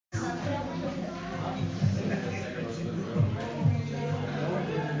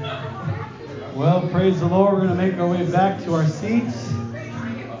Well, praise the Lord. We're going to make our way back to our seats.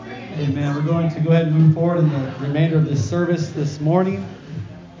 Amen. We're going to go ahead and move forward in the remainder of this service this morning.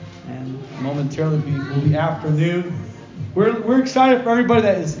 And momentarily will be afternoon. We're excited for everybody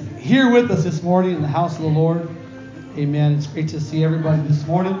that is here with us this morning in the house of the Lord. Amen. It's great to see everybody this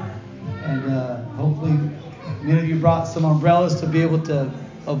morning. And hopefully many of you brought some umbrellas to be able to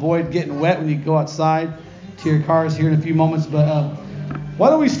avoid getting wet when you go outside to your cars here in a few moments. But why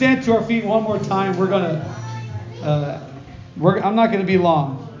don't we stand to our feet one more time? I'm not going to be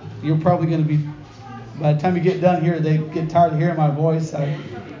long. You're probably going to be, by the time you get done here, they get tired of hearing my voice. I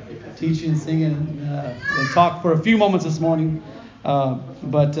teach and sing and talk for a few moments this morning.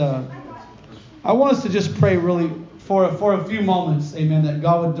 But I want us to just pray really for a few moments, amen, that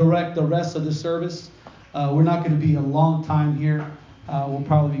God would direct the rest of the service. We're not going to be a long time here. We'll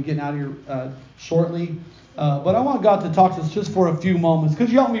probably be getting out of here shortly. But I want God to talk to us just for a few moments. Could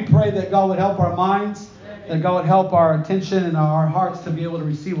you help me pray that God would help our minds, that God would help our attention and our hearts to be able to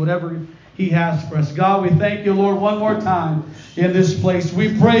receive whatever He has for us. God, we thank you, Lord, one more time in this place.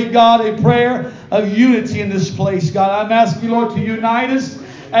 We pray, God, a prayer of unity in this place. God, I'm asking you, Lord, to unite us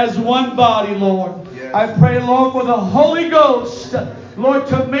as one body, Lord. Yes. I pray, Lord, for the Holy Ghost, Lord,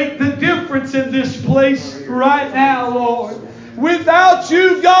 to make the difference in this place right now, Lord. Without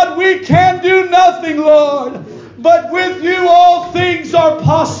you, God, we can do nothing, Lord. But with you, all things are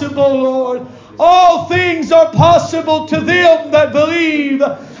possible, Lord. All things are possible to them that believe.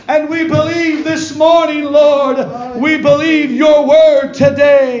 And we believe this morning, Lord. We believe your word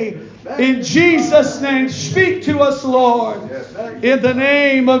today. In Jesus' name, speak to us, Lord. In the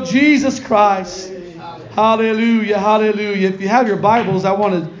name of Jesus Christ. Hallelujah, hallelujah. If you have your Bibles, I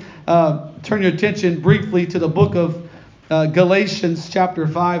want to turn your attention briefly to the book of Galatians chapter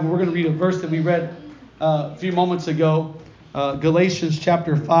 5. We're going to read a verse that we read a few moments ago. Galatians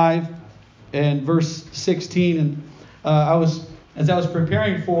chapter 5 and verse 16. And as I was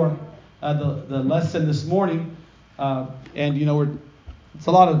preparing for the lesson this morning, and it's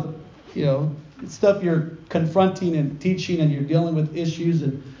a lot of stuff you're confronting and teaching, and you're dealing with issues.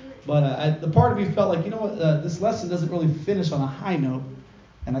 But the part of me felt like this lesson doesn't really finish on a high note,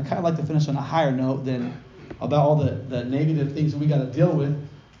 and I kind of like to finish on a higher note than about all the negative things that we got to deal with,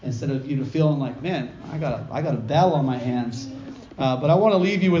 instead of feeling like, man, I got a battle on my hands. But I want to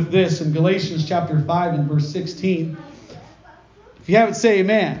leave you with this in Galatians chapter 5 and verse 16. If you have it, say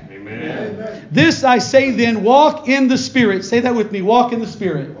amen. Amen. This I say then, walk in the Spirit. Say that with me. Walk in the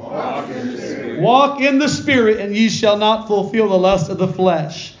Spirit. Walk in the Spirit. Walk in the Spirit, and ye shall not fulfill the lust of the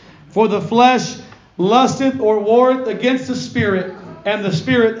flesh. For the flesh lusteth or warreth against the Spirit, and the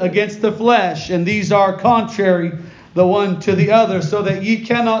Spirit against the flesh. And these are contrary the one to the other, so that ye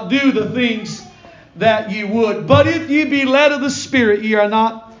cannot do the things that ye would. But if ye be led of the Spirit, ye are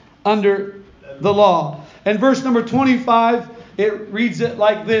not under the law. And verse number 25, it reads it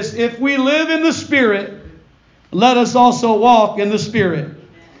like this: If we live in the Spirit, let us also walk in the Spirit.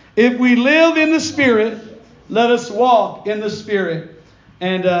 If we live in the Spirit, let us walk in the Spirit.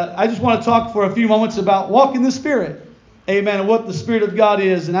 And I just want to talk for a few moments about walk in the Spirit. Amen. And what the Spirit of God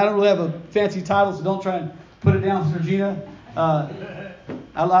is. And I don't really have a fancy title, so don't try and put it down, Sergina.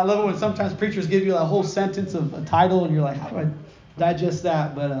 I love it when sometimes preachers give you a whole sentence of a title, and you're like, how do I digest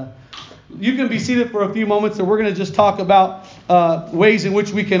that? But you can be seated for a few moments, and we're going to just talk about ways in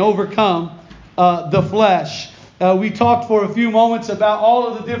which we can overcome the flesh. We talked for a few moments about all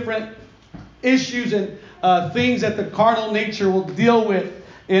of the different issues and things that the carnal nature will deal with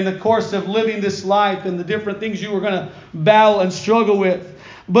in the course of living this life, and the different things you were going to battle and struggle with.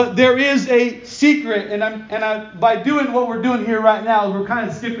 But there is a secret, and by doing what we're doing here right now, we're kind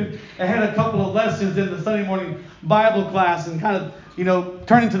of skipping ahead a couple of lessons in the Sunday morning Bible class, and kind of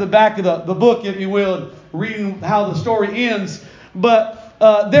turning to the back of the book, if you will, and reading how the story ends. But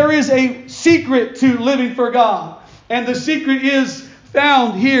there is a secret to living for God, and the secret is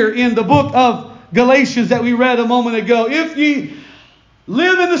found here in the book of Galatians that we read a moment ago. If we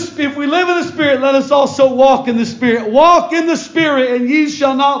live in the Spirit, let us also walk in the Spirit. Walk in the Spirit, and ye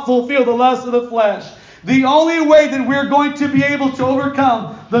shall not fulfill the lust of the flesh. The only way that we're going to be able to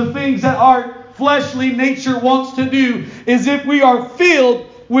overcome the things that our fleshly nature wants to do is if we are filled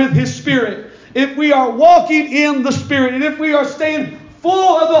with His Spirit. If we are walking in the Spirit, and if we are staying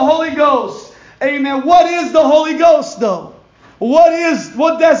full of the Holy Ghost. Amen. What is the Holy Ghost, though? What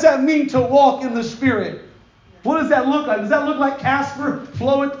does that mean to walk in the Spirit? What does that look like? Does that look like Casper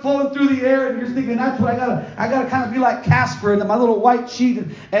flowing through the air? And you're thinking, that's what I gotta kind of be like Casper, and my little white sheet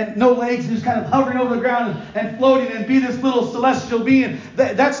and no legs, and just kind of hovering over the ground and floating and be this little celestial being.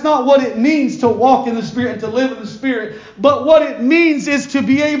 That's not what it means to walk in the Spirit and to live in the Spirit. But what it means is to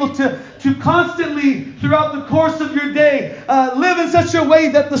be able to constantly, throughout the course of your day, live in such a way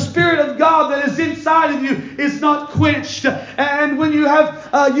that the Spirit of God that is inside of you is not quenched. And when you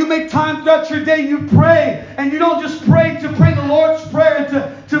have, you make time throughout your day, you pray. And you don't just pray to pray the Lord's Prayer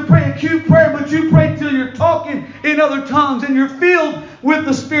and to pray a cute prayer, but you pray till you're talking in other tongues and you're filled with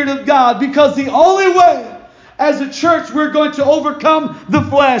the Spirit of God. Because the only way as a church we're going to overcome the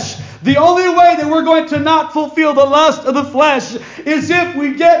flesh, the only way that we're going to not fulfill the lust of the flesh, is if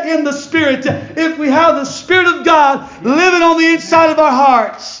we get in the Spirit, if we have the Spirit of God living on the inside of our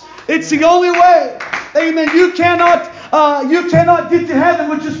hearts. It's the only way. Amen. You cannot get to heaven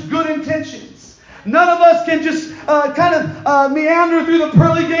with just good intentions. None of us can just meander through the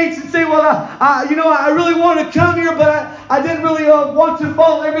pearly gates and say, well, I really wanted to come here, but I didn't really want to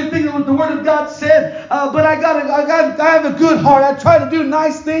follow everything that the Word of God said. But I have a good heart. I try to do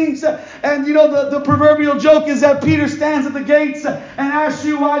nice things. And the proverbial joke is that Peter stands at the gates and asks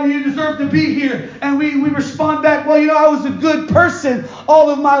you, why do you deserve to be here? And we respond back, well, I was a good person all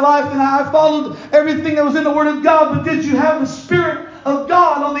of my life and I followed everything that was in the Word of God. But did you have the Spirit of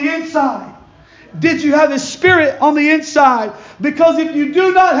God on the inside? Did you have His Spirit on the inside? Because if you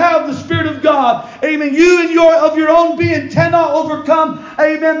do not have the Spirit of God, amen, you and of your own being cannot overcome,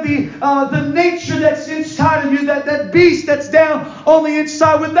 amen, the nature that's inside of you, that beast that's down on the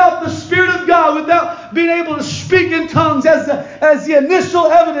inside. Without the Spirit of God, without being able to speak in tongues as the initial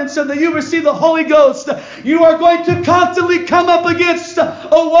evidence of that you receive the Holy Ghost, you are going to constantly come up against a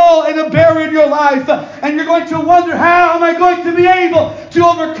wall and a barrier in your life. And you're going to wonder, how am I going to be able to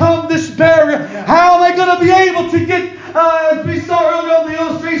overcome this barrier? How am I going to be able to get, as we saw earlier on the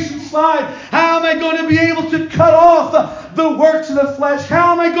illustration slide, how am I going to be able to cut off the works of the flesh?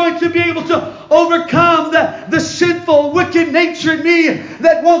 How am I going to be able to overcome the sinful, wicked nature in me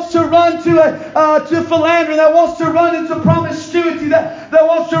that wants to run to philandering, that wants to run into promiscuity, that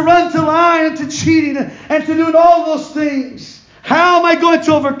wants to run to lying and to cheating and to doing all those things? How am I going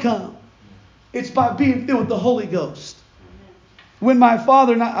to overcome? It's by being filled with the Holy Ghost. When my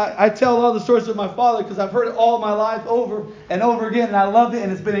father, and I tell all the stories of my father because I've heard it all my life over and over again, and I love it,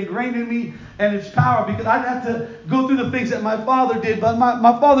 and it's been ingrained in me and its power, because I didn't have to go through the things that my father did. But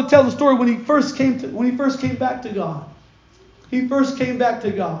my father tells a story when he first came back to God. He first came back to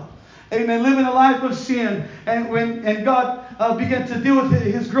God. Amen. Living a life of sin. And God began to deal with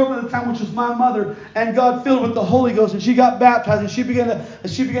his girlfriend at the time, which was my mother. And God filled with the Holy Ghost. And she got baptized. And she began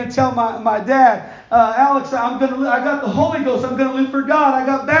to tell my dad, Alex, I got the Holy Ghost. I'm going to live for God. I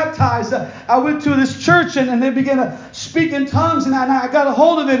got baptized. I went to this church and they began to speak in tongues. And I got a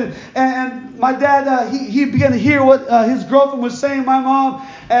hold of it. And my dad, he began to hear what his girlfriend was saying, my mom.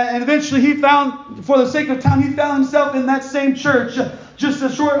 And eventually he found, for the sake of time, he found himself in that same church. Just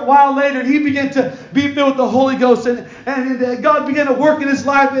a short while later, he began to be filled with the Holy Ghost, and God began to work in his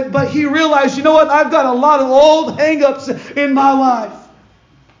life. But he realized, you know what? I've got a lot of old hang-ups in my life.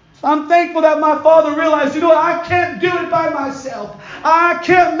 I'm thankful that my father realized, you know what? I can't do it by myself. I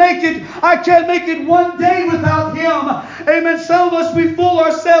can't make it one day without Him. Amen. Some of us, we fool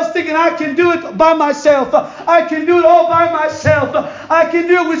ourselves thinking, I can do it by myself. I can do it all by myself. I can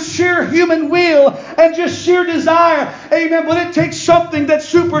do it with sheer human will and just sheer desire. Amen. But it takes something that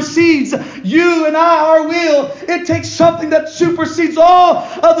supersedes you and our will. It takes something that supersedes all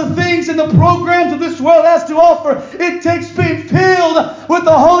of the things and the programs of this world has to offer. It takes being filled with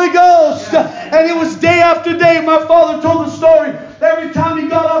the Holy Ghost. And it was day after day. My father told the story. Every time he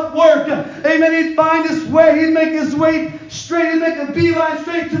got off work, amen, he'd find his way. He'd make his way straight. He'd make a beeline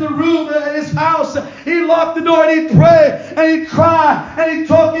straight to the room at his house. He'd lock the door and he'd pray and he'd cry and he'd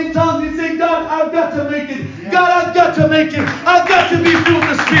talk in tongues. He'd say, God, I've got to make it. God, I've got to make it. I've got to be filled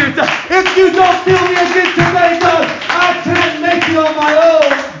with the Spirit. If you don't fill me again today, God, I can't make it on my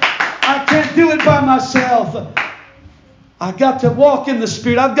own. I can't do it by myself. I've got to walk in the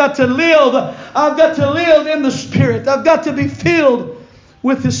Spirit. I've got to live. I've got to live in the Spirit. I've got to be filled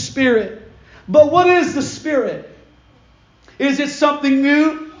with His Spirit. But what is the Spirit? Is it something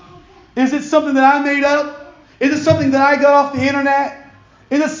new? Is it something that I made up? Is it something that I got off the internet?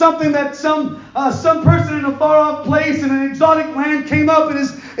 Is it something that some person in a far-off place in an exotic land came up and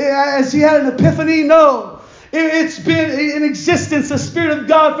as he had an epiphany? No. It's been in existence, the Spirit of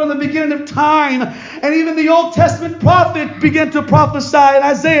God, from the beginning of time. And even the Old Testament prophet began to prophesy in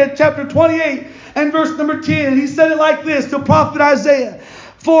Isaiah chapter 28 and verse number 10. He said it like this, the prophet Isaiah.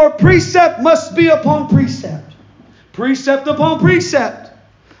 For precept must be upon precept, precept upon precept,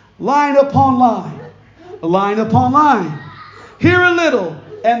 line upon line, line upon line. Here a little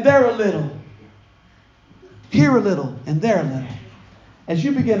and there a little. Here a little and there a little. As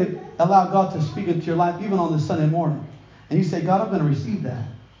you begin to allow God to speak into your life, even on this Sunday morning, And you say, God, I'm going to receive that.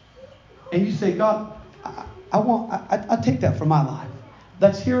 And you say, God, I take that for my life.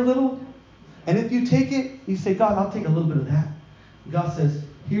 That's here a little. And if you take it, you say, God, I'll take a little bit of that. God says,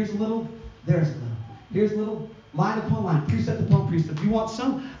 here's a little, there's a little. Here's a little, line upon line, precept upon precept. If you want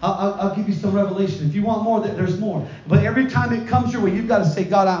some, I'll give you some revelation. If you want more, there's more. But every time it comes your way, you've got to say,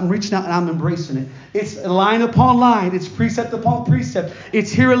 God, I'm reaching out and I'm embracing it. It's line upon line. It's precept upon precept.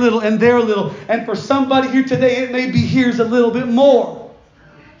 It's here a little and there a little. And for somebody here today, it may be here's a little bit more.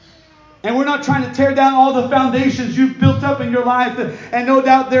 And we're not trying to tear down all the foundations you've built up in your life. And no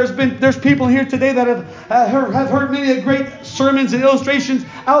doubt there's people here today that have heard many great sermons and illustrations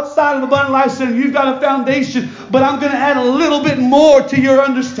outside of Abundant Life Center. You've got a foundation. But I'm going to add a little bit more to your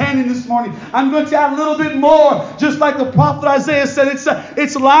understanding this morning. I'm going to add a little bit more. Just like the prophet Isaiah said,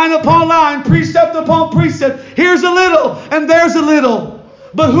 it's line upon line, precept upon precept. Here's a little and there's a little.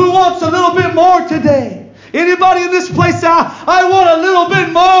 But who wants a little bit more today? Anybody in this place say, I want a little bit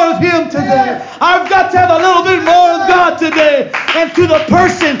more of Him today. I've got to have a little bit more of God today. And to the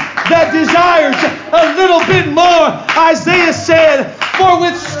person that desires a little bit more, Isaiah said, for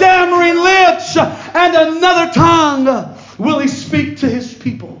with stammering lips and another tongue will He speak to His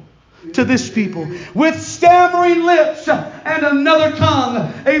people. To this people. With stammering lips and another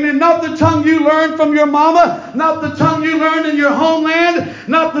tongue. Amen. Not the tongue you learned from your mama. Not the tongue you learned in your homeland.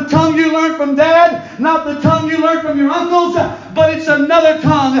 Not the tongue you learned from dad. Not the tongue you learned from your uncles. But it's another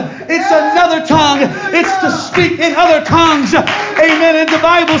tongue. It's another tongue. It's to speak in other tongues. Amen. And the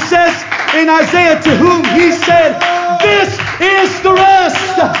Bible says in Isaiah, to whom He said, this is the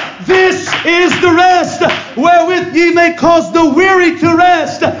rest. This is the rest wherewith ye may cause the weary to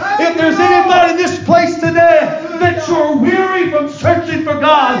rest. If there's anybody in this place today that you're weary from searching for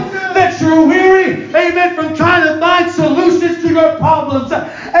God, that you're weary, amen, from trying to find solutions to your problems,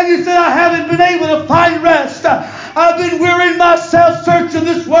 and you say, I haven't been able to find rest. I've been wearying myself searching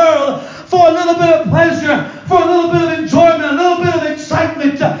this world for a little bit of pleasure, for a little bit of enjoyment, a little bit of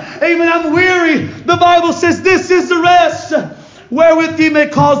excitement. Amen. I'm weary. The Bible says this is the rest wherewith ye may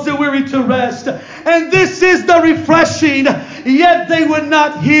cause the weary to rest. And this is the refreshing. Yet they would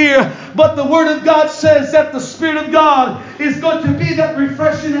not hear. But the Word of God says that the Spirit of God is going to be that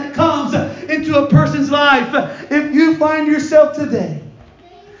refreshing that comes into a person's life. If you find yourself today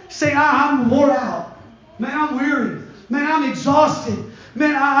saying, I'm worn out. Man, I'm weary. Man, I'm exhausted.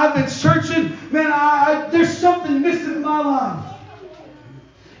 Man, I've been searching. Man, there's something missing in my life.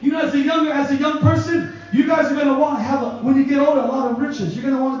 You know, as a young person, you guys are going to want to have, when you get older, a lot of riches. You're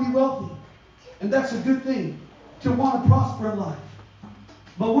going to want to be wealthy. And that's a good thing, to want to prosper in life.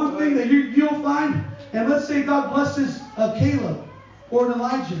 But one thing that you'll find, and let's say God blesses Caleb or an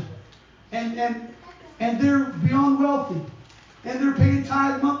Elijah, and they're beyond wealthy, and they're paying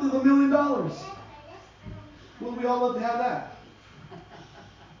tithe monthly of $1 million. Well, we all love to have that.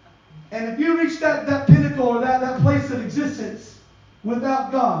 And if you reach that pinnacle or that place of existence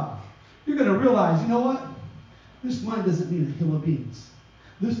without God, you're going to realize, you know what? This money doesn't mean a hill of beans.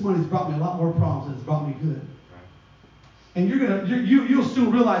 This money's brought me a lot more problems than it's brought me good. And you'll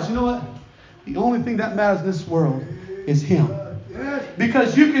soon realize, you know what? The only thing that matters in this world is Him.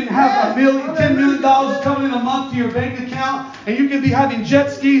 Because you can have $10 million coming in a month to your bank account, and you can be having jet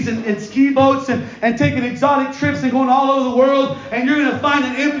skis and ski boats and taking exotic trips and going all over the world, and you're going to find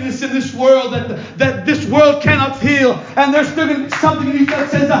an emptiness in this world that this world cannot fill. And there's still going to be something in you that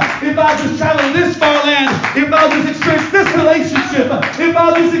says, if I'll just travel this far land, if I'll just experience this relationship, if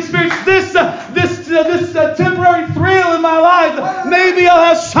I'll just experience this temporary thrill in my life, maybe I'll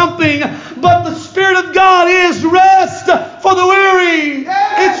have something. But the Spirit of God is rest for the weary.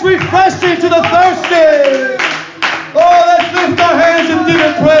 It's refreshing to the thirsty. Oh, let's lift our hands and give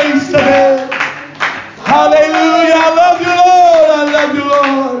Him praise today. Hallelujah. I love you, Lord. I love you,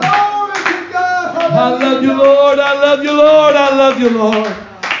 Lord. I love you, Lord. I love you, Lord. I love you, Lord.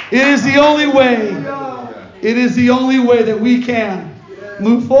 It is the only way. It is the only way that we can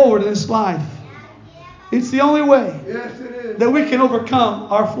move forward in this life. It's the only way that we can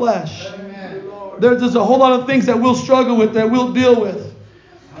overcome our flesh. There's a whole lot of things that we'll struggle with, that we'll deal with.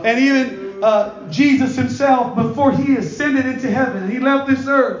 And even Jesus Himself, before He ascended into heaven, He left this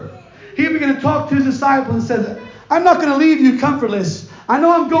earth, He began to talk to His disciples and said, I'm not going to leave you comfortless. I know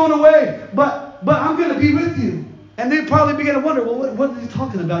I'm going away, but I'm going to be with you. And they probably began to wonder, well, what is He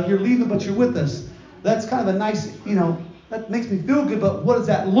talking about? You're leaving, but you're with us. That's kind of a nice, that makes me feel good, but what does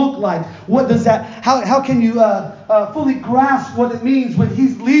that look like? What does that, how can you fully grasp what it means when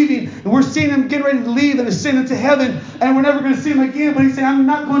He's leaving? And we're seeing Him getting ready to leave and ascend into heaven, and we're never going to see Him again. But He's saying, I'm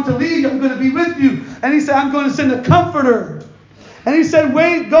not going to leave you, I'm going to be with you. And He said, I'm going to send a comforter. And He said,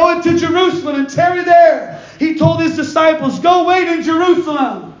 go into Jerusalem and tarry there. He told his disciples, go wait in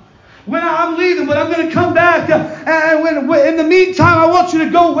Jerusalem. When I'm leaving, but I'm going to come back. And in the meantime, I want you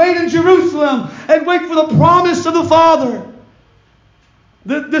to go wait in Jerusalem and wait for the promise of the Father.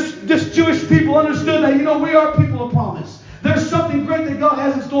 This Jewish people understood that, we are people of promise. There's something great that God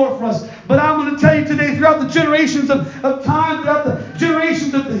has in store for us. But I'm going to tell you today, throughout the generations of time, throughout the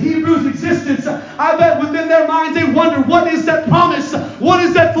generations of the Hebrews' existence, I bet within their minds they wonder, what is that promise? What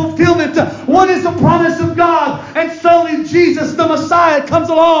is that fulfillment? What is the promise of God? And suddenly Jesus, the Messiah, comes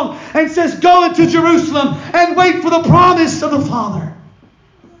along and says, go into Jerusalem and wait for the promise of the Father.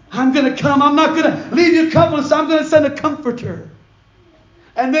 I'm going to come. I'm not going to leave you comfortless. I'm going to send a comforter.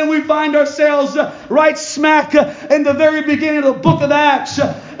 And then we find ourselves right smack in the very beginning of the book of Acts.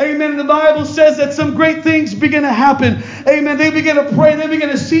 Amen. And the Bible says that some great things begin to happen. Amen. They begin to pray. They begin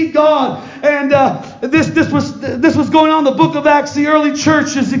to seek God. And this was going on in the book of Acts, the early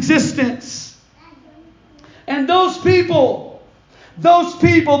church's existence. And those people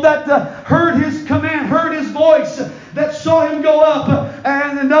that heard his command, heard his voice, that saw him go up,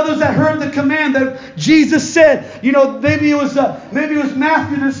 and others that heard the command that Jesus said, maybe it was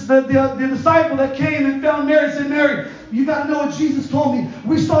Matthew, the disciple that came and found Mary and said, Mary, you got to know what Jesus told me.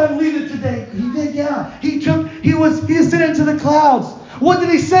 We saw him leave it today. He did, yeah. He ascended into the clouds. What did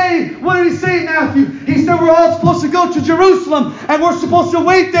he say? What did he say, Matthew? He said we're all supposed to go to Jerusalem, and we're supposed to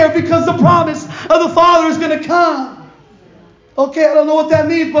wait there because the promise of the Father is going to come. Okay, I don't know what that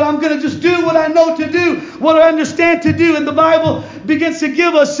means, but I'm going to just do what I know to do, what I understand to do. And the Bible begins to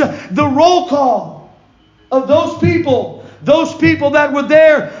give us the roll call of those people that were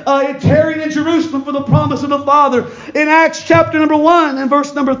there tarrying in Jerusalem for the promise of the Father. In Acts chapter number 1 and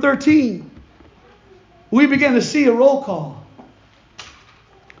verse number 13, we begin to see a roll call.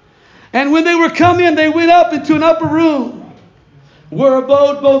 And when they were come in, they went up into an upper room where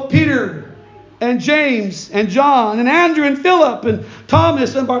abode both Peter and James and John and Andrew and Philip and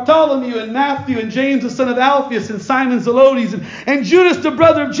Thomas and Bartholomew and Matthew and James the son of Alphaeus and Simon Zelotes and Judas the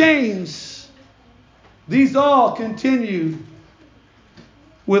brother of James. These all continued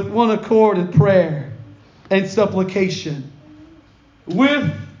with one accord in prayer and supplication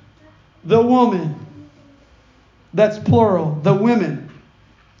with the woman. That's plural, the women.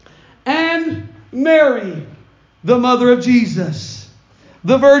 And Mary, the mother of Jesus.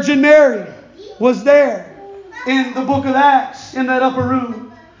 The Virgin Mary was there in the book of Acts, in that upper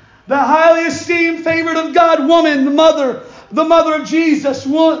room. The highly esteemed, favored of God woman, the mother of Jesus,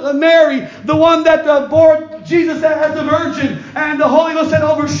 Mary, the one that bore Jesus as a virgin, and the Holy Ghost had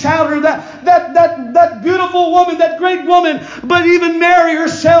overshadowed her, that beautiful woman, that great woman. But even Mary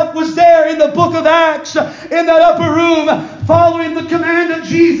herself was there in the book of Acts, in that upper room, following the command of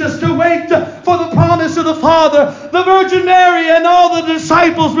Jesus to wait for the promise of the Father. The Virgin Mary and all the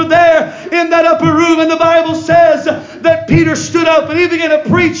disciples were there in that upper room. And the Bible says that Peter stood up and he began to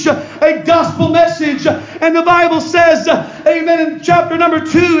preach a gospel message. And the Bible says, amen, in chapter number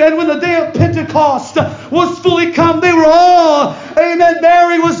 2, and when the day of Pentecost was fully come, they were all, amen,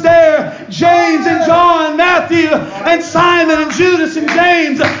 Mary was there, James and John, Matthew and Simon and Judas and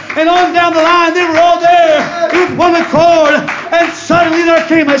James, and on down the line, they were all there with one accord. And suddenly there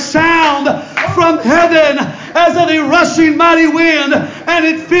came a sound from heaven as of a rushing mighty wind, and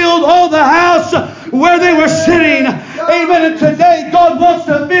it filled all the house where they were sitting. Amen. And today God wants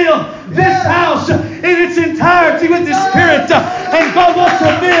to fill this house in its entirety with His Spirit. And God wants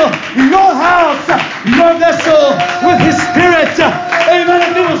to fill your house, your vessel, with His Spirit. Amen.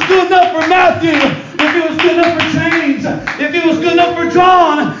 If it was good enough for Matthew, if it was good enough for James, if it was good enough for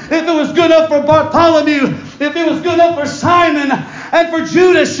John, if it was good enough for Bartholomew, if it was good enough for Simon and for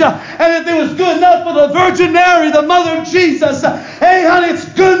Judas, and if it was good enough for the Virgin Mary, the mother of Jesus, hey honey, it's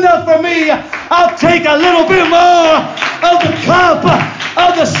good enough for me. I'll take a little bit more of the cup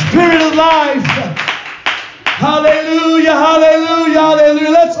of the Spirit of life. Hallelujah, hallelujah, hallelujah.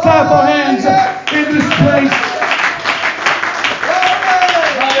 Let's clap our hands in this place.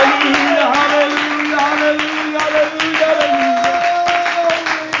 Hallelujah, hallelujah, hallelujah, hallelujah, hallelujah.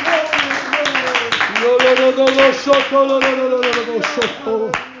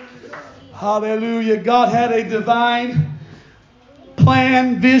 Hallelujah. God had a divine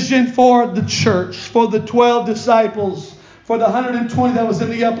plan, vision for the church, for the 12 disciples, for the 120 that was in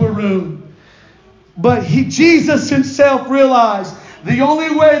the upper room. But Jesus Himself realized the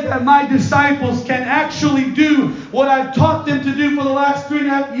only way that my disciples can actually do what I've taught them to do for the last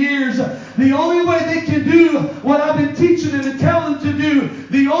 3.5 years, the only way they can do what I've been teaching them and telling them to do,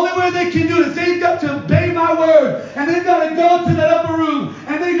 the only way they can do it is they've got to obey my word. And they've got to go to that upper room.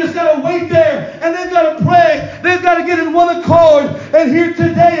 And they just got to wait there. And they've got to pray. They've got to get in one accord. And here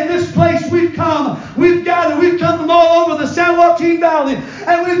today in this place we've come. We've gathered. We've come from all over the San Joaquin Valley.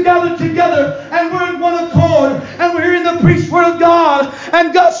 And we've gathered together. And we're in one accord. And we're hearing the preached word of God.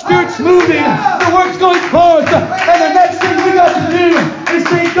 And God's Spirit's moving. The word's going forth. And the next thing we got to do is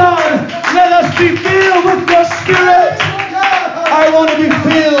say, God, let us be filled with your Spirit. I want to be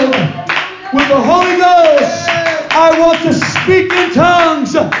filled with the Holy Ghost. I want to speak in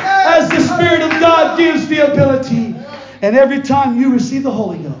tongues as the Spirit of God gives the ability. And every time you receive the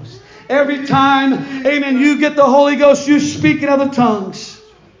Holy Ghost, every time, amen, you get the Holy Ghost, you speak in other tongues.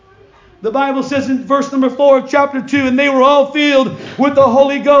 The Bible says in verse number 4 of chapter 2, and they were all filled with the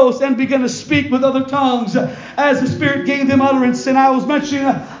Holy Ghost and began to speak with other tongues as the Spirit gave them utterance. And I was mentioning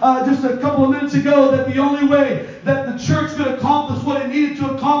just a couple of minutes ago that the only way that the church could accomplish what it needed to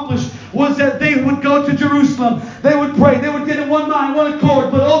accomplish was that they would go to Jerusalem. They would pray. They would get in one mind, one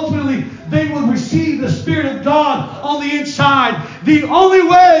accord. But ultimately, they would receive the Spirit of God on the inside. The only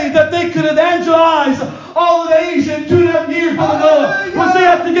way that they could evangelize all of Asia in 2.5 years, Brother Noah, was they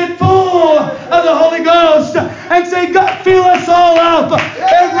have to get full of the Holy Ghost and say, God, fill us all up.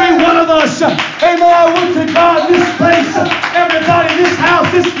 Every one of us. Amen. I went to God in this place. Everybody in this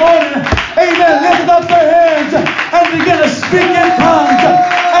house this morning. Amen. Lift up their hands and begin to speak in tongues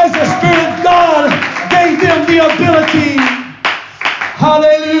as the Spirit of God gave them the ability.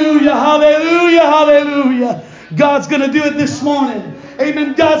 Hallelujah, hallelujah, hallelujah. God's going to do it this morning.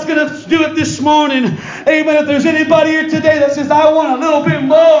 Amen. God's going to do it this morning. Amen. If there's anybody here today that says, I want a little bit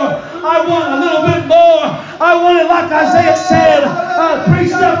more. I want a little bit more. I want it like Isaiah said,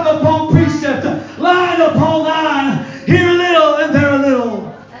 precept upon precept, line upon line, here a little and there a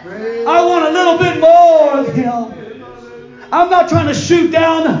little. I want a little bit more of Him. I'm not trying to shoot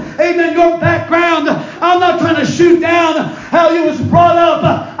down, amen, your background. I'm not trying to shoot down how you was brought up.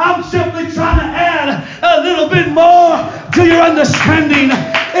 I'm simply trying to add a little bit more to your understanding.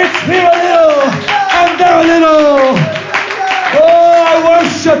 It's here a little and there a little. Oh, I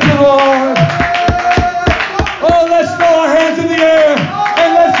worship you, Lord. Oh, let's throw our hands in the air and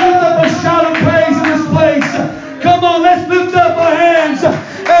let's lift up a shout of praise in this place. Come on, let's lift up our hands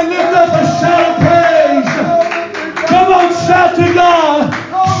and lift up a shout of praise. Come on, shout to God.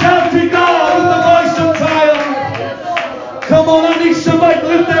 Shout to God with the voice of triumph. Come on, I need somebody to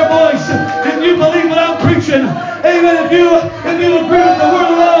lift their voice. If you believe what I'm preaching, amen. If you agree with the word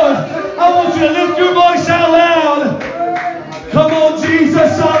of the Lord, I want you to lift your voice out loud. Come on,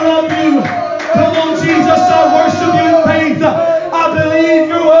 Jesus, I love you. Come on, Jesus, I worship you in faith. I believe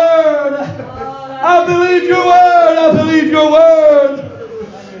your word. I believe your word. I believe your word.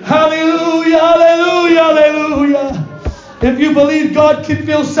 Hallelujah, hallelujah, hallelujah. If you believe God can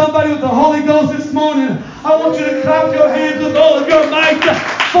fill somebody with the Holy Ghost this morning, I want you to clap your hands with all of your might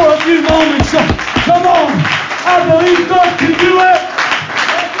for a few moments. Come on. I believe God can do it.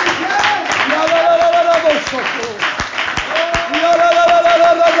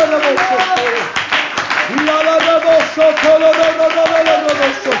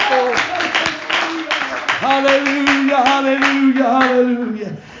 Hallelujah, hallelujah,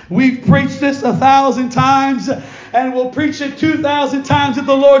 hallelujah. We've preached this 1,000 times and we'll preach it 2,000 times if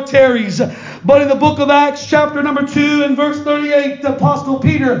the Lord tarries. But in the book of Acts, chapter number 2 and verse 38, the Apostle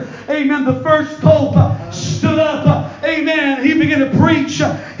Peter, amen, the first pope, stood up, amen. He began to preach.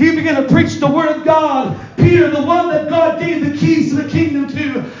 He began to preach the word of God. Peter, the one that God gave the keys to the kingdom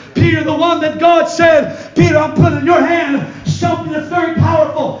to. Peter, the one that God said, Peter, I'm putting in your hand something that's very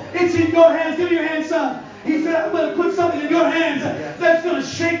powerful. It's in your hands. Give me your hand, son. He said, I'm going to put something in your hands that's going to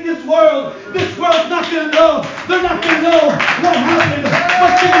shake this world. This world's not going to know. They're not going to know what happened.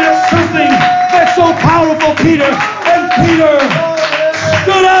 But you're going to have something that's so powerful, Peter. And Peter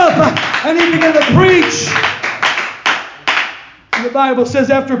stood up and he began to preach. And the Bible says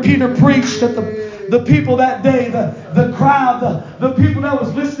after Peter preached that the people that day, the crowd, the people that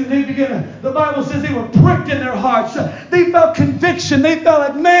was listening, the Bible says they were pricked in their hearts. They felt conviction. They felt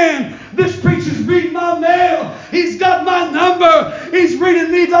like, man, this preacher's reading my mail. He's got my number. He's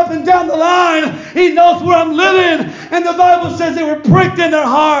reading me up and down the line. He knows where I'm living. And the Bible says they were pricked in their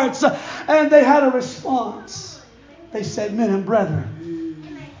hearts. And they had a response. They said, men and brethren,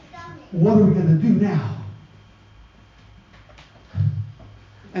 what are we going to do now?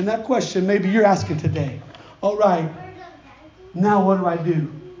 And that question maybe you're asking today. All right, now what do I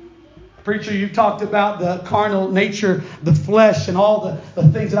do? Preacher, you talked about the carnal nature, the flesh, and all the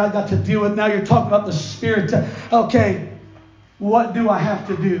things that I got to deal with. Now you're talking about the spirit. Okay, what do I have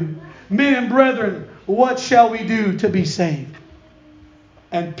to do? Men and brethren, what shall we do to be saved?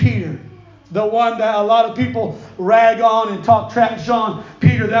 And Peter, the one that a lot of people rag on and talk trash on,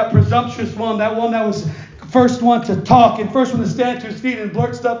 Peter, that presumptuous one, that one that was first one to talk and first one to stand to his feet and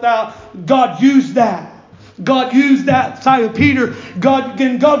blurt stuff out. God used that. God used that side of Peter. God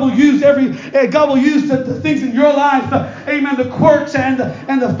will use the things in your life, amen, the quirks and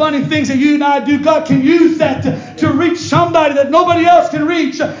the funny things that you and I do. God can use that to reach somebody that nobody else can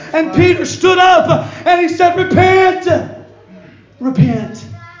reach. And Peter stood up and he said, repent. Repent.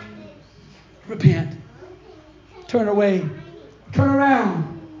 Repent. Turn away. Turn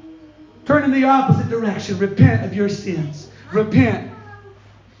around. Turn in the opposite direction. Repent of your sins. Repent.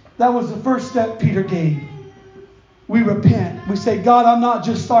 That was the first step Peter gave. We repent. We say, God, I'm not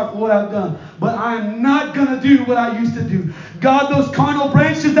just sorry for what I've done, but I'm not going to do what I used to do. God, those carnal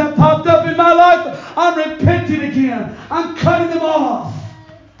branches that popped up in my life, I'm repenting again. I'm cutting them off.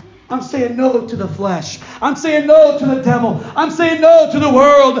 I'm saying no to the flesh. I'm saying no to the devil. I'm saying no to the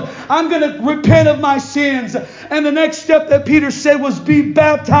world. I'm going to repent of my sins. And the next step that Peter said was be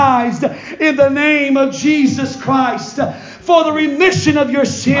baptized in the name of Jesus Christ for the remission of your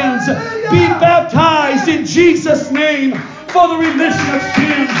sins. Be baptized in Jesus' name for the remission of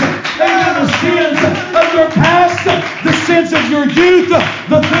sins. Amen. The sins of your past, the sins of your youth,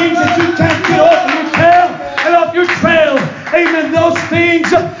 the things that you can't get off of your tail and off your trail. Amen. Those things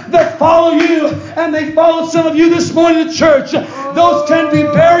that follow you, and they follow some of you this morning at church, those can be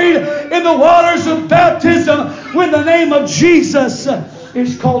buried in the waters of baptism when the name of Jesus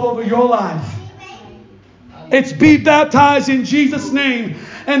is called over your life. It's be baptized in Jesus' name.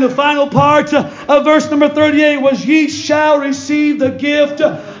 And the final part of verse number 38 was, ye shall receive the gift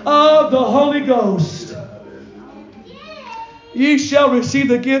of the Holy Ghost. Ye shall receive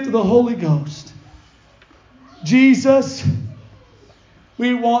the gift of the Holy Ghost. Jesus,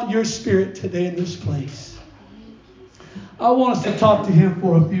 we want your Spirit today in this place. I want us to talk to Him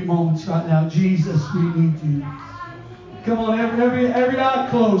for a few moments right now. Jesus, we need you. Come on, every eye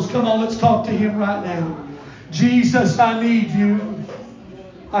closed. Come on, let's talk to Him right now. Jesus, I need you.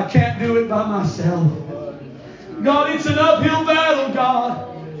 I can't do it by myself. God, it's an uphill battle, God.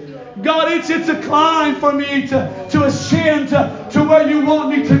 God, it's a climb for me to ascend to where you want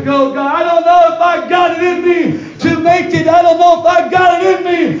me to go, God. I don't know if I got it in me to make it. I don't know if I got it in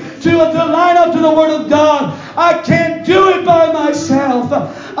me to line up to the Word of God. I can't do it by myself.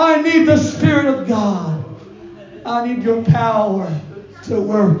 I need the Spirit of God. I need your power to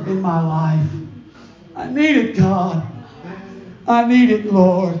work in my life. I need it, God. I need it,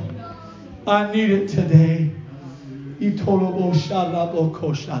 Lord. I need it today.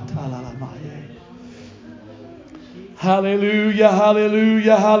 Hallelujah,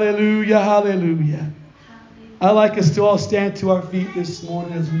 hallelujah, hallelujah, hallelujah. I'd like us to all stand to our feet this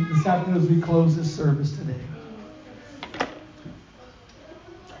morning, this afternoon, as we close this service today.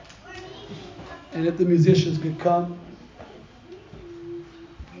 And if the musicians could come.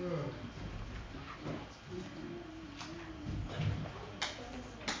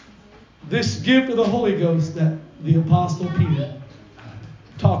 This gift of the Holy Ghost that the Apostle Peter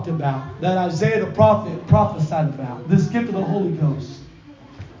talked about, that Isaiah the prophet prophesied about, this gift of the Holy Ghost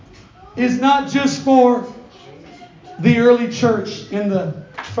is not just for the early church in the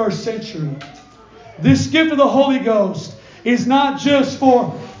first century. This gift of the Holy Ghost is not just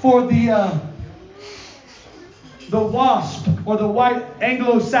for the WASP or the white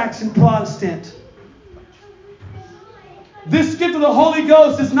Anglo-Saxon Protestant. This gift of the Holy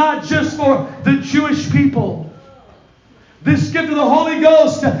Ghost is not just for the Jewish people. This gift of the Holy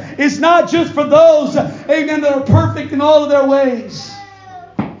Ghost is not just for those, amen, that are perfect in all of their ways.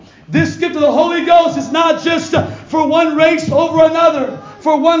 This gift of the Holy Ghost is not just for one race over another,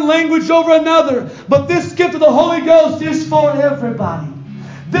 for one language over another, but this gift of the Holy Ghost is for everybody.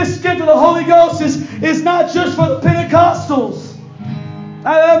 This gift of the Holy Ghost is not just for the Pentecostals.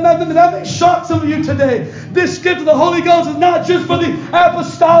 That may shock some of you today. This gift of the Holy Ghost is not just for the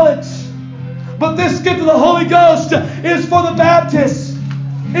apostolics, but this gift of the Holy Ghost is for the Baptists.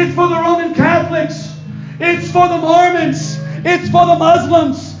 It's for the Roman Catholics. It's for the Mormons. It's for the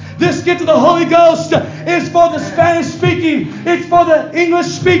Muslims. This gift of the Holy Ghost is for the Spanish speaking. It's for the English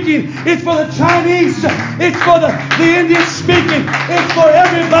speaking. It's for the Chinese. It's for the Indian speaking. It's for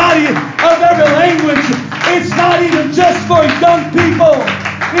everybody of every language. It's not even just for young people.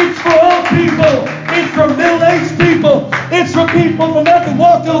 It's for old people. It's for middle-aged people. It's for people from every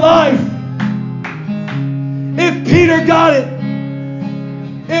walk of life. If Peter got it,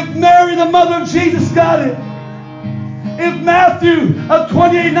 if Mary, the mother of Jesus, got it, if Matthew of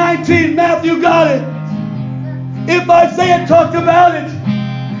 28:19, Matthew got it, if Isaiah talked about it,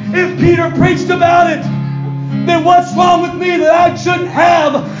 if Peter preached about it, then what's wrong with me that I shouldn't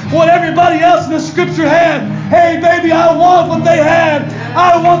have what everybody else in the Scripture had? Hey, baby, I want what they had.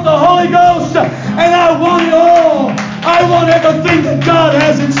 I want the Holy Ghost, and And I want it all. I want everything that God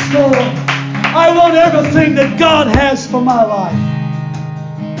has in store. I want everything that God has for my life.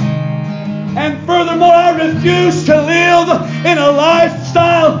 And furthermore, I refuse to live in a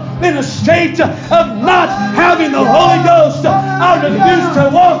lifestyle, in a state of not having the Holy Ghost. I refuse to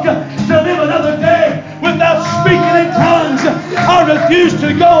walk, to live another day without speaking in tongues. I refuse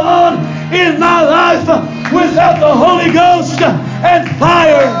to go on in my life without the Holy Ghost and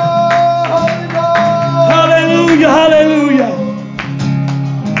fire. Hallelujah, hallelujah.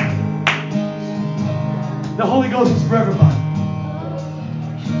 The Holy Ghost is for everybody.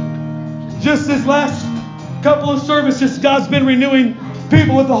 Just this last couple of services, God's been renewing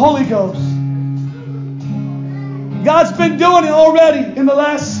people with the Holy Ghost. God's been doing it already in the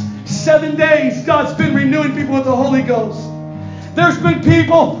last 7 days. God's been renewing people with the Holy Ghost. There's been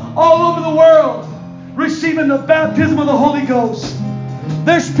people all over the world receiving the baptism of the Holy Ghost.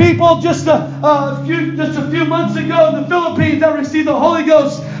 There's people just a few months ago in the Philippines that received the Holy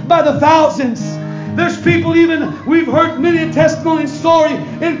Ghost by the thousands. There's people even, we've heard many testimony and story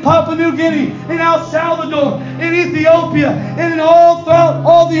in Papua New Guinea, in El Salvador, in Ethiopia, and in all throughout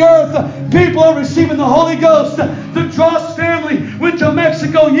all the earth. People are receiving the Holy Ghost. The Dross family went to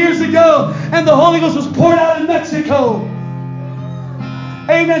Mexico years ago, and the Holy Ghost was poured out in Mexico.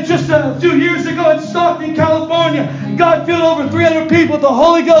 Amen. Just a few years ago in Stockton, California, God filled over 300 people with the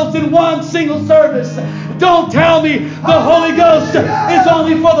Holy Ghost in one single service. Don't tell me the Holy Ghost is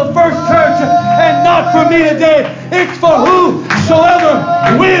only for the First Church and not for me today. It's for whosoever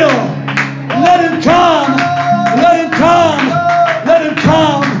will. Let him come. Let him come. Let him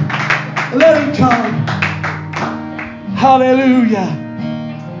come. Let him come. Hallelujah.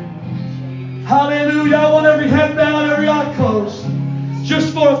 Hallelujah. I want every head bowed, every eye closed.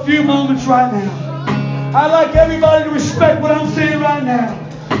 Just for a few moments right now. I'd like everybody to respect what I'm saying right now.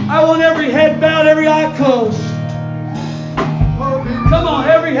 I want every head bowed, every eye closed. Come on,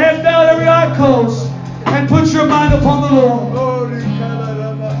 every head bowed, every eye closed. And put your mind upon the Lord.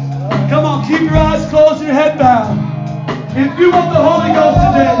 Come on, keep your eyes closed and your head bowed. If you want the Holy Ghost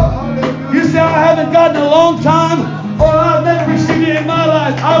today, you say, I haven't gotten a long time, or I've never received it in my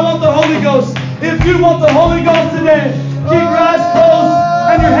life. I want the Holy Ghost. If you want the Holy Ghost today, keep your eyes closed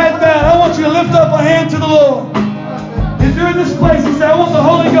and your head bowed. I want you to lift up a hand to the Lord. If you're in this place and say, I want the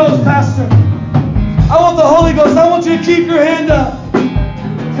Holy Ghost, Pastor. I want the Holy Ghost. I want you to keep your hand up.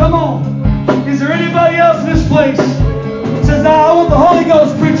 Come on. Is there anybody else in this place that says, I want the Holy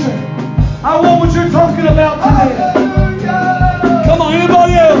Ghost, preacher? I want what you're talking about today. Come on,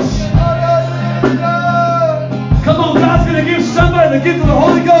 anybody else? Come on, God's going to give somebody the gift of the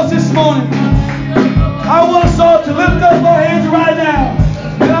Holy Ghost this morning. I want us all to lift up our hands right now.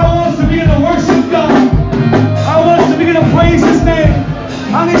 And I want us to begin to worship God. I want us to begin to praise His name.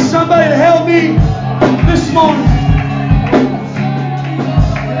 I need somebody to help me this morning.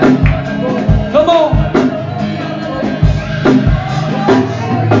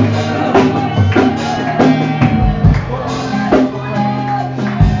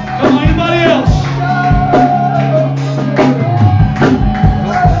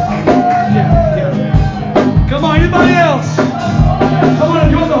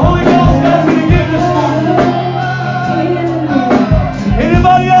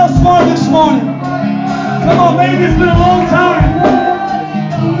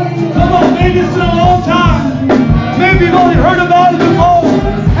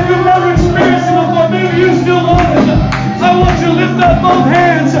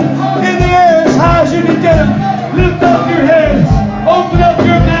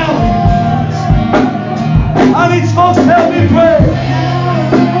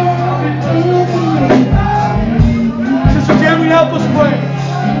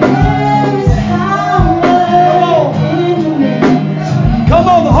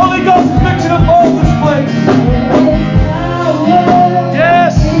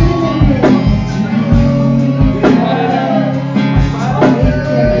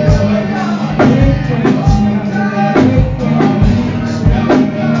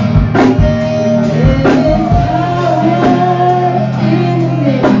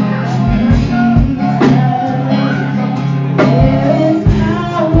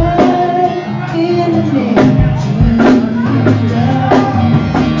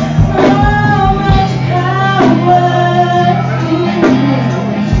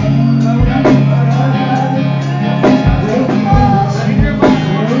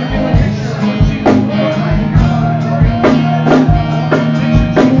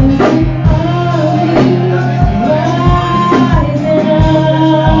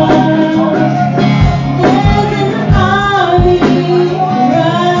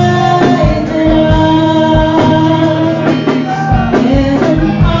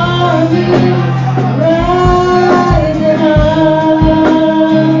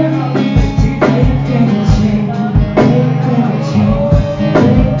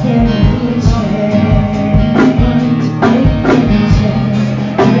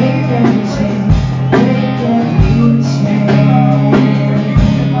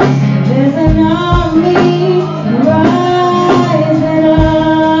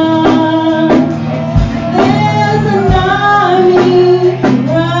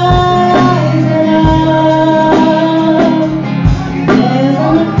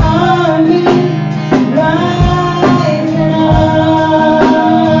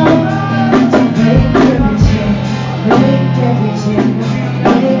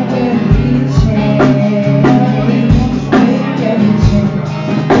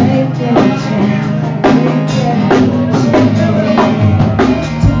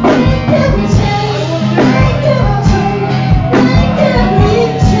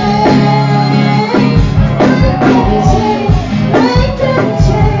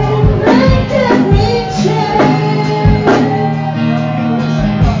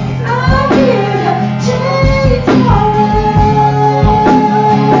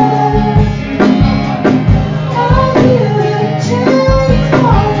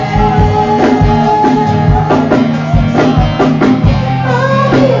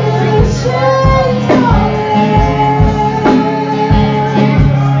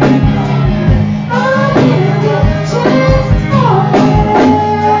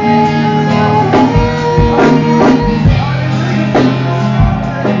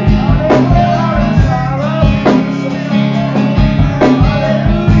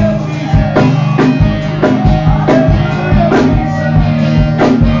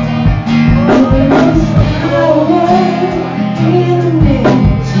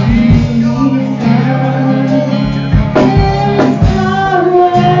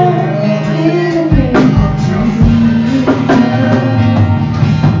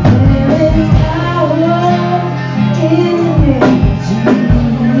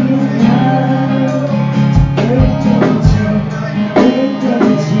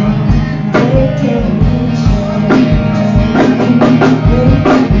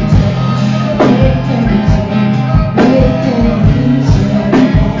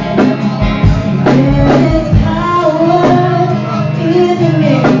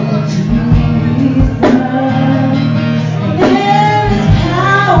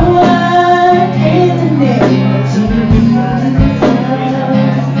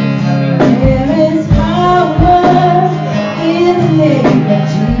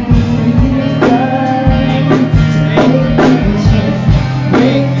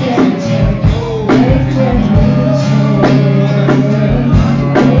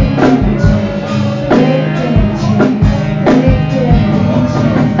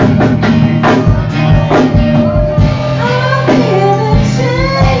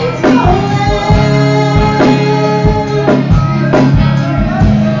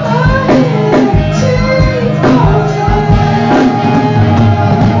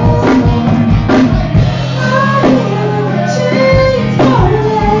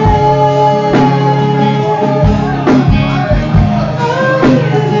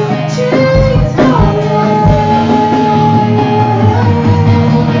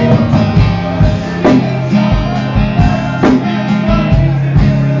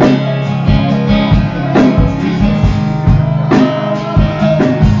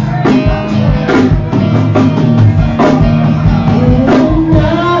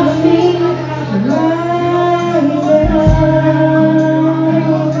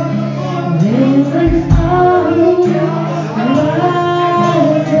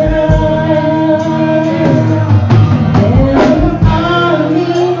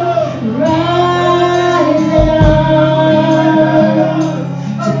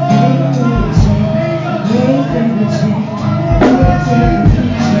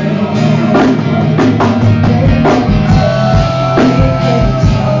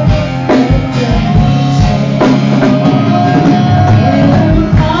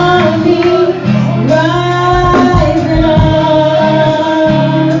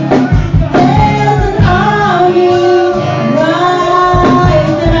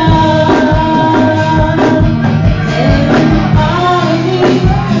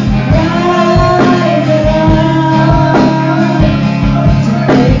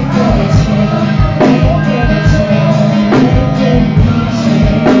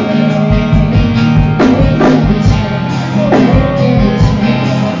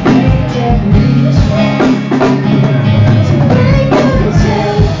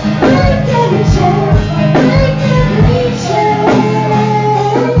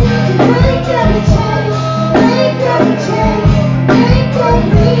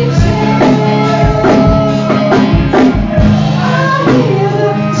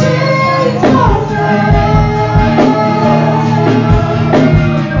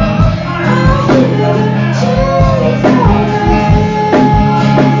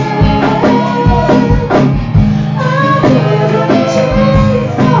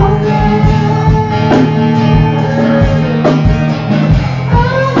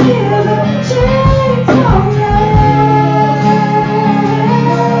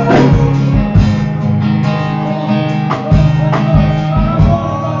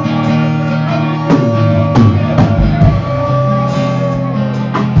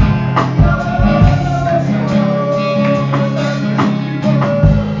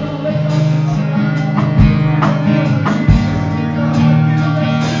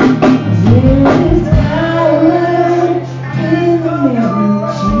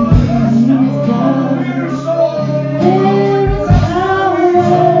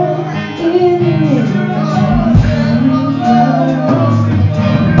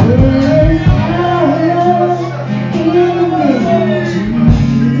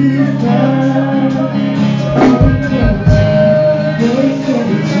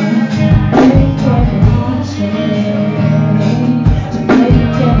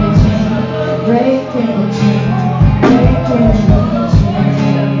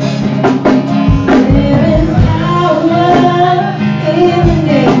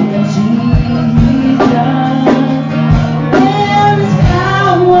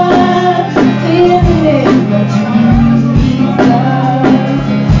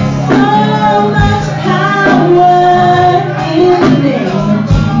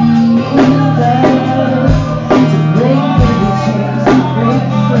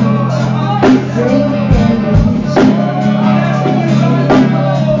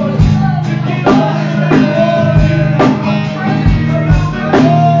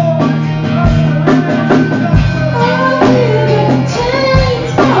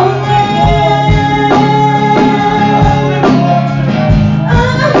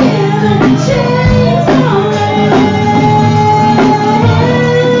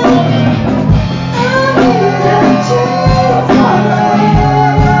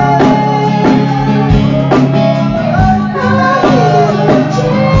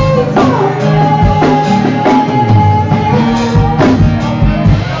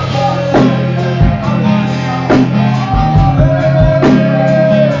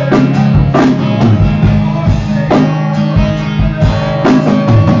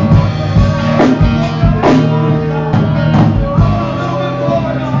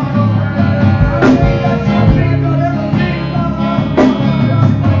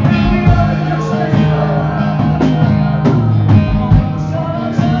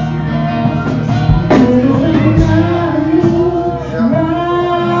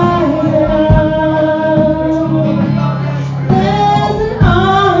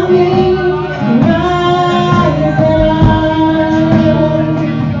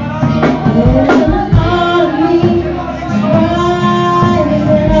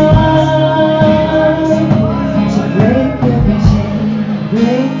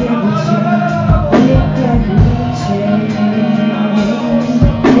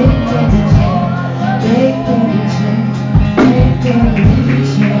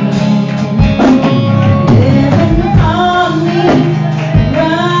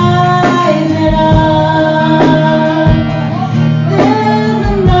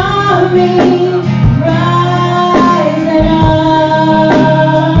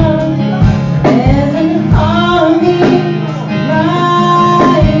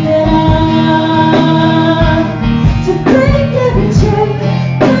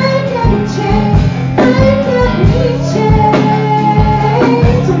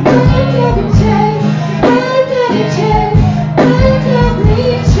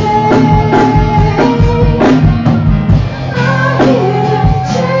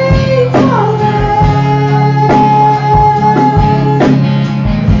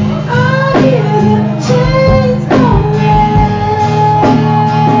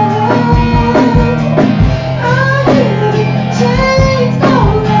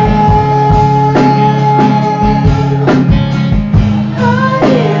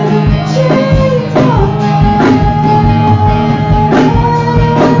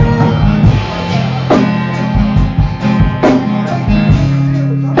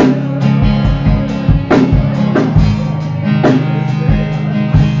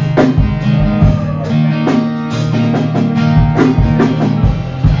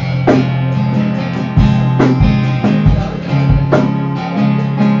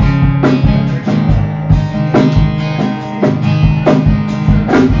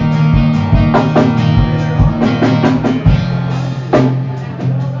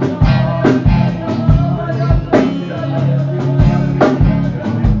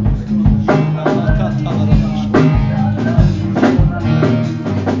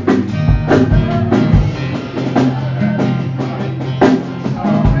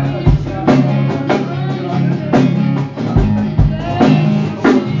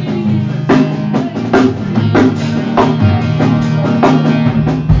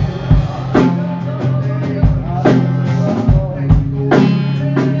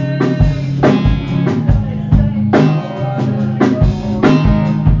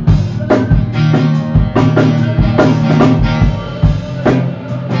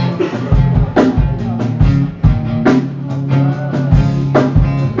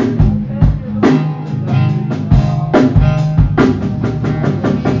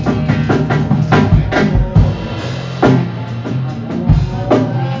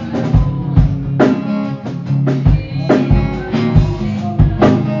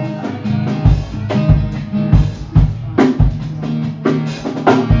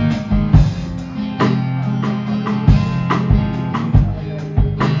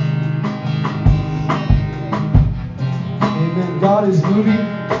 God is moving.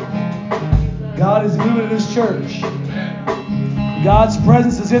 God is moving in this church. God's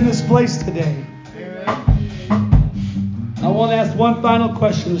presence is in this place today. I want to ask one final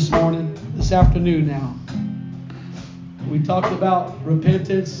question this afternoon now. We talked about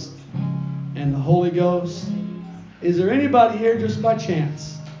repentance and the Holy Ghost. Is there anybody here just by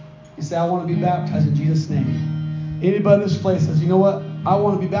chance? You say, I want to be baptized in Jesus' name. Anybody in this place says, you know what? I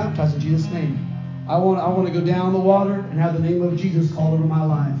want to be baptized in Jesus' name. I want to go down in the water and have the name of Jesus called over my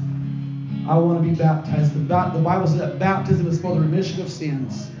life. I want to be baptized. The Bible says that baptism is for the remission of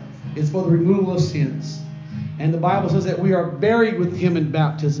sins. It's for the removal of sins. And the Bible says that we are buried with Him in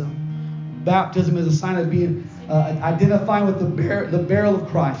baptism. Baptism is a sign of being identifying with the burial of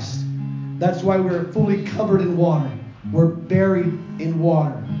Christ. That's why we're fully covered in water. We're buried in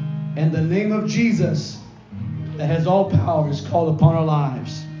water. And the name of Jesus that has all power is called upon our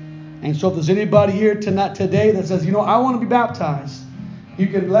lives. And so if there's anybody here today that says, you know, I want to be baptized, you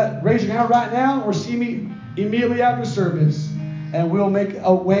can raise your hand right now or see me immediately after service. And we'll make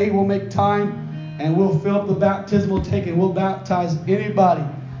a way, we'll make time, and we'll fill up the baptismal tank and we'll baptize anybody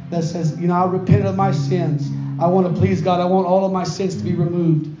that says, you know, I repent of my sins. I want to please God. I want all of my sins to be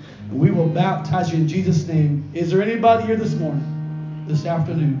removed. And we will baptize you in Jesus' name. Is there anybody here this morning, this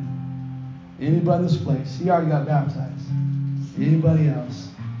afternoon? Anybody in this place? He already got baptized. Anybody else?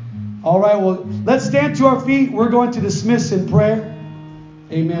 All right, well, let's stand to our feet. We're going to dismiss in prayer.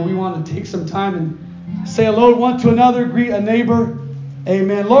 Amen. We want to take some time and say hello one to another, greet a neighbor.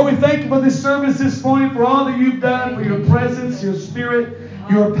 Amen. Lord, we thank you for this service this morning, for all that you've done, for your presence, your spirit,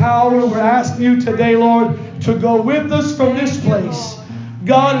 your power. We're asking you today, Lord, to go with us from this place.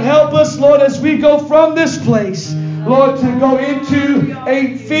 God, help us, Lord, as we go from this place, Lord, to go into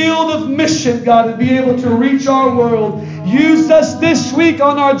a field of mission, God, and be able to reach our world. Use us this week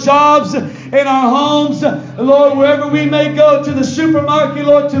on our jobs, in our homes, Lord, wherever we may go, to the supermarket,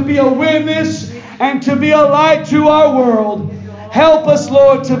 Lord, to be a witness and to be a light to our world. Help us,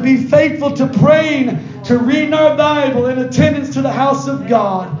 Lord, to be faithful to praying, to reading our Bible, in attendance to the house of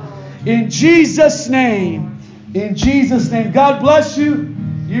God. In Jesus' name. In Jesus' name. God bless you.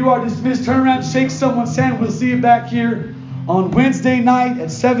 You are dismissed. Turn around and shake someone's hand. We'll see you back here on Wednesday night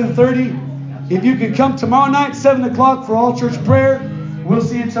at 7:30. If you could come tomorrow night, 7 o'clock for all church prayer. We'll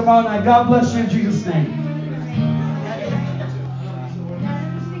see you tomorrow night. God bless you in Jesus' name.